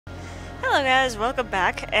Hello guys, welcome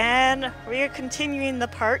back, and we are continuing the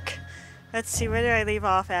park. Let's see, where did I leave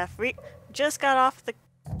off at? We just got off the,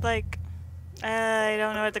 I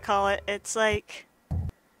don't know what to call it. It's like,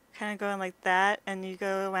 kind of going like that, and you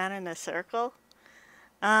go around in a circle.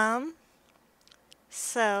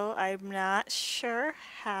 So I'm not sure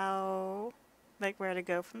how, where to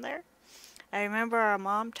go from there. I remember our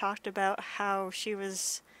mom talked about how she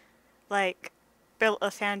was, built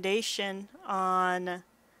a foundation on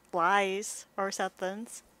lies or something.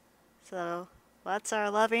 So that's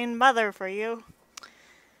our loving mother for you.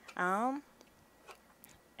 And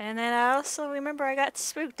then I also remember I got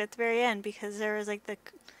spooked at the very end because there was it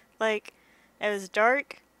was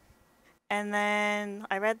dark, and then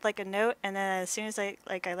I read a note, and then as soon as I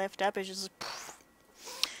lift up, it just poof.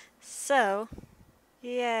 So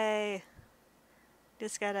yay.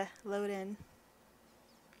 Just gotta load in.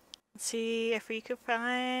 Let's see if we could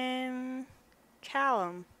find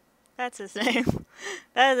Callum. That's his name.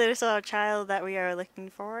 That is also a child that we are looking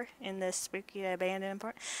for in this spooky abandoned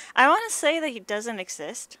part. I want to say that he doesn't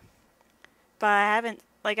exist, but I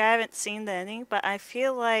haven't seen the ending. But I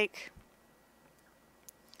feel like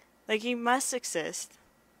he must exist,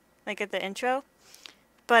 at the intro.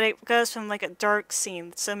 But it goes from a dark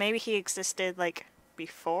scene, so maybe he existed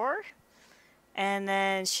before, and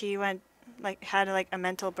then she went had a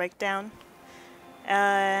mental breakdown,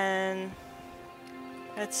 and.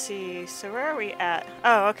 Let's see, so where are we at?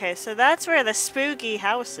 Oh, okay, so that's where the spooky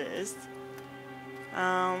house is.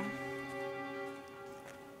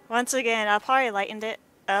 Once again, I'll probably lighten it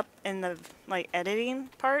up in the, editing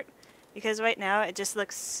part, because right now it just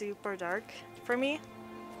looks super dark for me.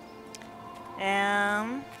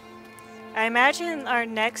 I imagine our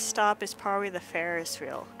next stop is probably the Ferris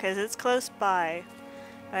wheel, because it's close by.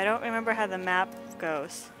 I don't remember how the map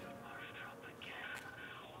goes.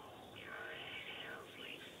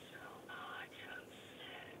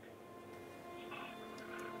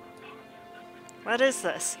 What is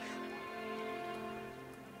this?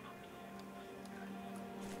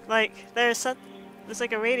 There's a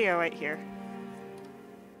radio right here.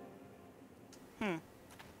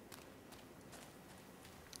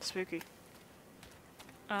 Spooky.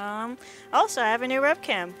 Also, I have a new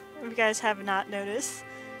webcam, if you guys have not noticed.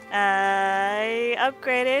 I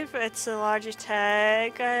upgraded, it's the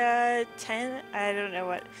Logitech 10, I don't know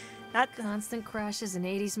what. Not constant crashes and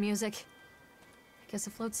 80s music. I guess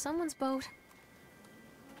it floats someone's boat.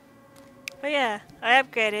 But yeah, I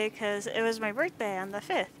upgraded because it was my birthday on the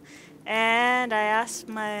 5th. And I asked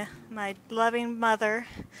my loving mother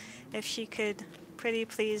if she could pretty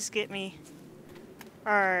please get me,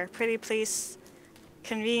 or pretty please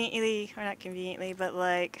conveniently, or not conveniently, but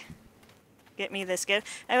get me this gift.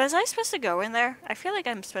 And was I supposed to go in there? I feel like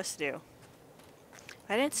I'm supposed to do.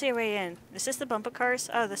 I didn't see a way in. Is this the bumper cars?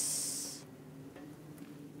 Oh, this...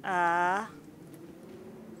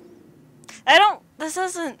 This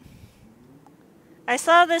doesn't... I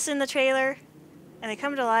saw this in the trailer, and they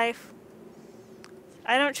come to life.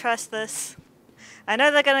 I don't trust this. I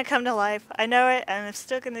know they're gonna come to life. I know it, and I'm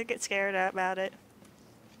still gonna get scared about it.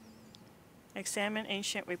 Examine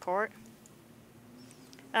ancient report.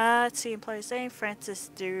 Let's see, employee's name,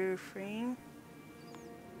 Francis Dufresne.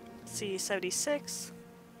 C-76.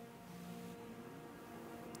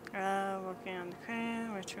 Working on the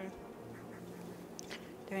crane, return.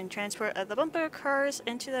 During transport of the bumper cars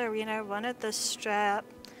into the arena, one of the straps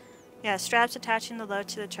attaching the load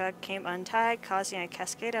to the truck came untied, causing a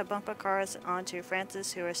cascade of bumper cars onto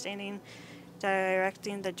Francis, who was standing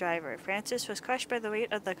directing the driver. Francis was crushed by the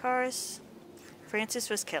weight of the cars. Francis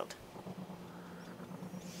was killed.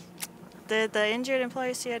 Did the injured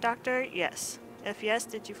employee see a doctor? Yes. If yes,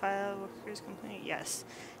 did you file a workers' complaint? Yes.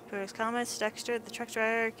 For his comments, Dexter, the truck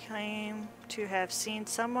driver, claimed to have seen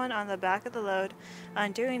someone on the back of the load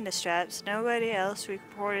undoing the straps. Nobody else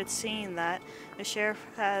reported seeing that. The sheriff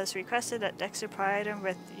has requested that Dexter provide him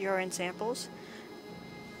with urine samples.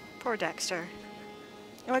 Poor Dexter.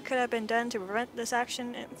 What could have been done to prevent this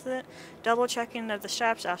incident? Double checking of the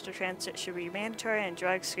straps after transit should be mandatory, and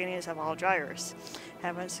drug screenings of all drivers.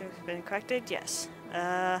 Have incidents been corrected? Yes.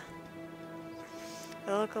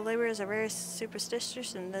 The local laborers are very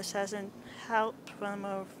superstitious, and this hasn't helped them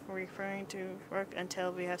of referring to work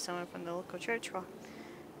until we have someone from the local church.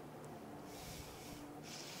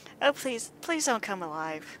 Oh, please, please don't come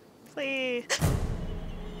alive. Please.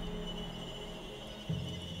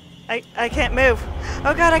 I can't move.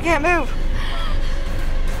 Oh god, I can't move.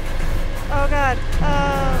 Oh god.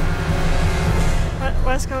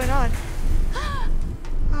 What's going on?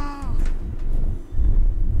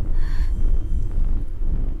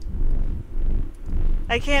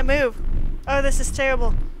 I can't move. Oh, this is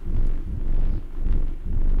terrible.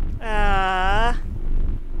 Uh...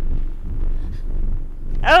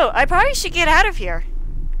 Oh, I probably should get out of here.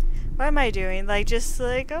 What am I doing? Like, just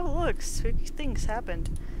like, oh look, spooky things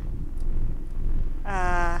happened.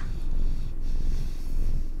 Oh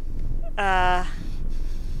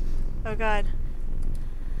god.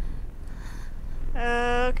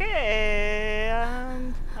 Okay,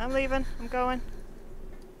 I'm leaving. I'm going.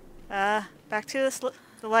 Back to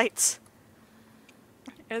the lights.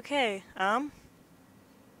 Okay, I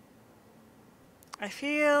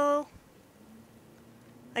feel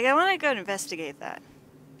like I want to go investigate that.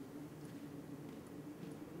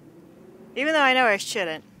 Even though I know I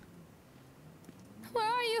shouldn't. Where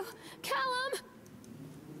are you? Callum!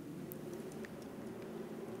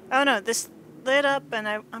 Oh no, this lit up and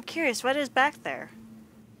I'm curious, what is back there?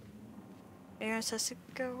 Maybe I'm supposed to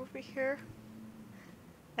go over here?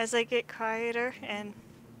 As I get quieter and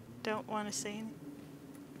don't want to say anything.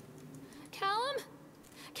 Callum?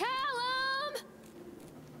 Callum!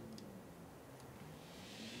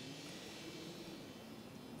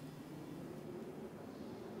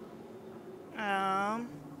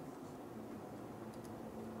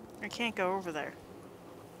 I can't go over there.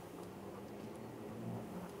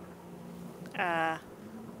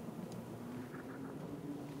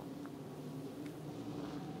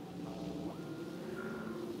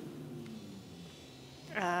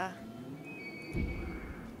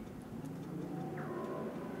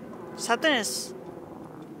 Something is...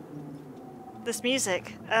 This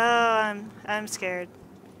music. Oh, I'm scared.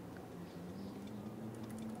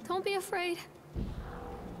 Don't be afraid.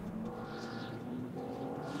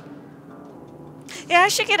 Yeah, I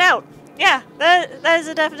should get out. Yeah, that is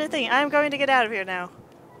a definite thing. I'm going to get out of here now.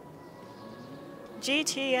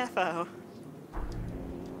 GTFO.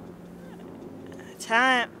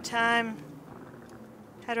 Time.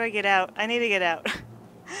 How do I get out? I need to get out.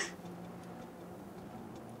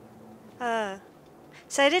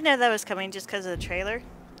 So I didn't know that was coming just because of the trailer.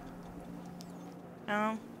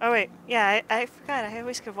 Oh wait, yeah, I forgot. I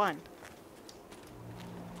always could one.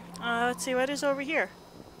 Let's see what is over here.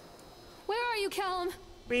 Where are you, Callum?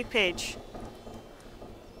 Read page.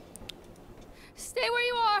 Stay where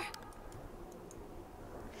you are.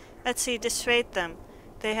 Let's see, dissuade them.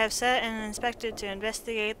 They have set an inspector to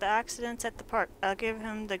investigate the accidents at the park. I'll give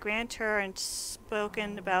him the grand tour and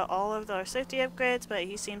spoken about all of our safety upgrades, but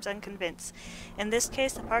he seems unconvinced. In this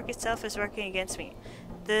case, the park itself is working against me.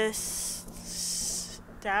 This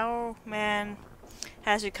Dow man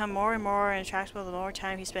has become more and more intractable the more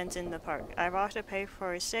time he spends in the park. I've offered to pay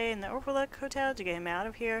for his stay in the Overlook Hotel to get him out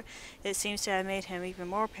of here. It seems to have made him even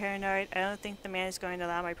more paranoid. I don't think the man is going to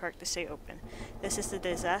allow my park to stay open. This is a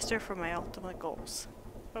disaster for my ultimate goals.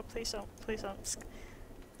 Oh, please don't. Please don't.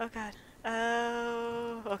 Oh, God.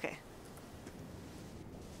 Oh, okay.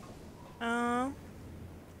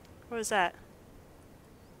 What was that?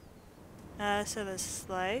 So the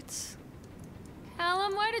slides.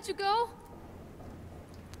 Callum, where did you go?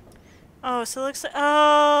 Oh, so it looks like,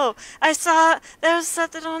 oh, I saw, there was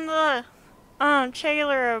something on the,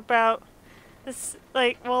 trailer about this,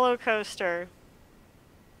 like, roller coaster.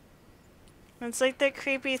 It's like that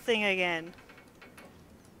creepy thing again.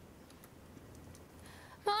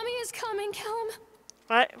 Mommy is coming, Callum.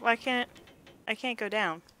 What? Why can't, I can't go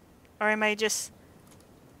down? Or am I just,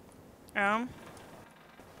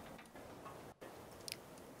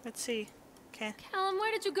 let's see. Okay. Callum,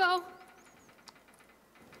 where did you go?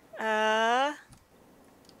 How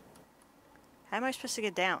am I supposed to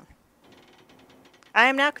get down? I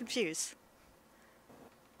am now confused.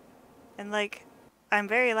 And like, I'm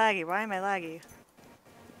very laggy. Why am I laggy?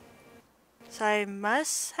 So I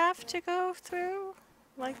must have to go through,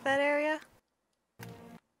 like, that area?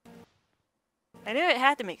 I knew it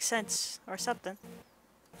had to make sense, or something.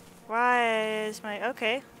 Why is my...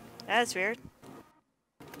 Okay, that's weird.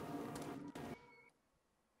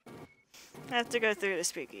 I have to go through the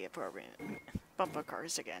spooky apartment. Bumper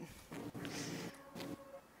cars again.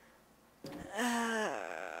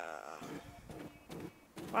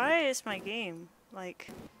 Why is my game, like...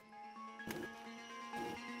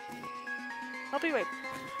 I'll be right...